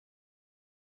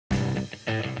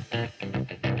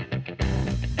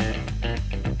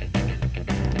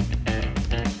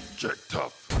Check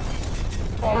tough.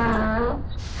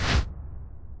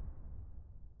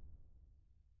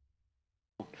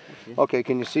 Okay,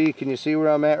 can you see where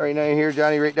I'm at right now here,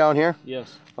 Johnny, right down here?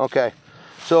 Yes. Okay.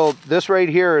 So this right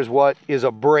here is what is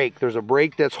a brake. There's a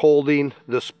brake that's holding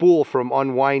the spool from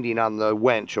unwinding on the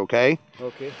winch, okay?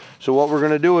 Okay. So what we're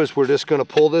gonna do is we're just gonna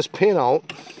pull this pin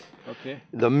out. Okay.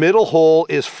 The middle hole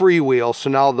is freewheel, so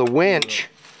now the winch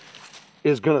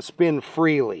is gonna spin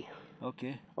freely.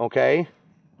 Okay. Okay?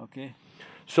 Okay.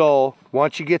 So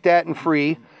once you get that in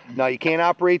free, now you can't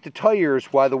operate the tires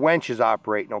while the winch is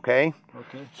operating, okay?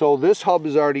 Okay. So this hub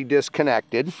is already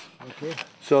disconnected. Okay.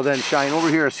 So then shine over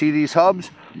here, see these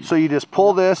hubs? So you just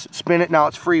pull this, spin it, now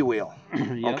it's freewheel.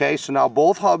 Yep. Okay, so now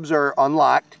both hubs are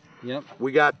unlocked. Yep.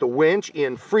 We got the winch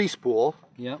in free spool.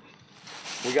 Yep.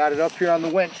 We got it up here on the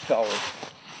winch tower.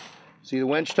 See the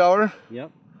winch tower?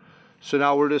 Yep. So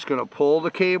now we're just gonna pull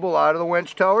the cable out of the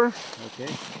winch tower.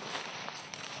 Okay.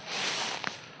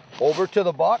 Over to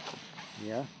the buck,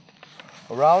 Yeah.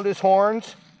 around his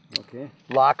horns, Okay.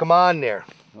 lock them on there,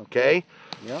 okay?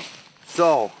 Yep.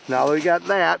 So now that we got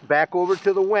that, back over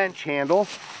to the winch handle,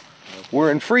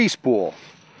 we're in free spool.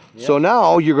 Yep. So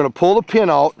now you're gonna pull the pin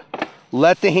out,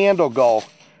 let the handle go.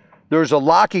 There's a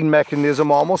locking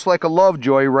mechanism, almost like a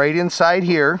Lovejoy, right inside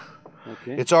here.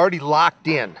 Okay. It's already locked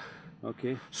in.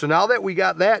 Okay. So now that we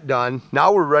got that done,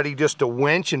 now we're ready just to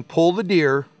winch and pull the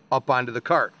deer up onto the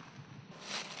cart.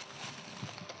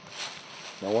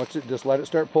 Now once it, just let it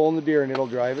start pulling the deer and it'll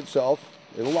drive itself.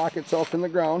 It'll lock itself in the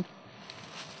ground.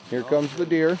 Here comes the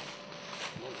deer.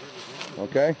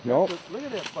 Okay, no. Look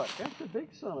at that buck. That's a big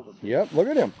son of a bitch. Yep, look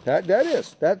at him. That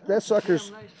sucker's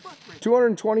Damn nice buck right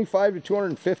 225 to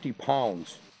 250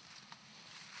 pounds.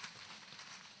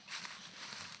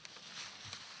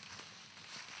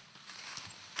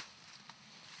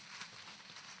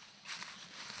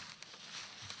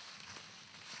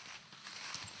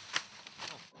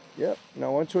 Yep,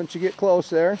 now once you get close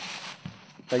there,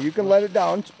 now you can let it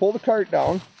down, just pull the cart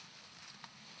down.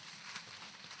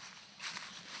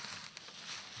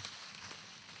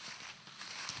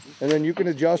 And then you can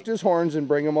adjust his horns and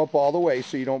bring them up all the way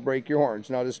so you don't break your horns.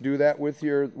 Now just do that with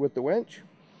the winch.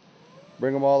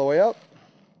 Bring them all the way up.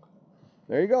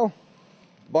 There you go.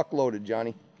 Buck loaded,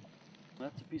 Johnny.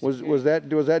 That's a piece Was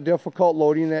that difficult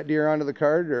loading that deer onto the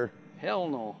cart, or? Hell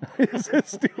no. Is that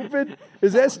stupid?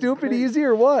 Is that stupid easy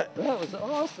or what? That was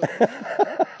awesome.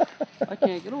 I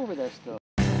can't get over that stuff.